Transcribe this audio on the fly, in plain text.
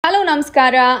Hello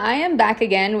Namaskara, I am back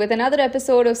again with another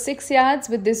episode of 6 Yards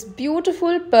with this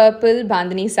beautiful purple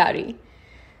Bandhani sari.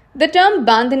 The term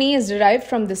Bandhani is derived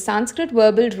from the Sanskrit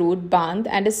verbal root bandh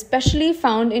and is specially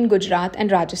found in Gujarat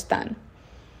and Rajasthan.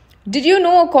 Did you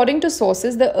know, according to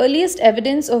sources, the earliest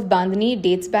evidence of Bandhani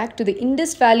dates back to the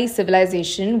Indus Valley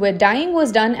civilization where dyeing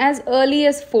was done as early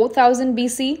as 4000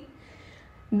 BC?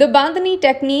 The Bandhani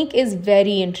technique is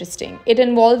very interesting. It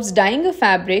involves dyeing a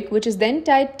fabric which is then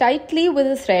tied tightly with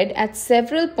a thread at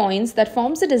several points that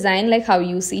forms a design like how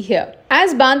you see here.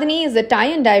 As Bandhani is a tie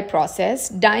and dye process,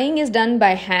 dyeing is done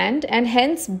by hand and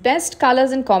hence best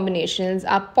colors and combinations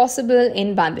are possible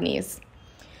in Bandhanis.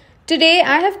 Today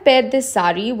I have paired this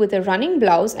sari with a running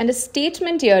blouse and a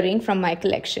statement earring from my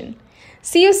collection.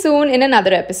 See you soon in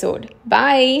another episode.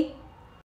 Bye!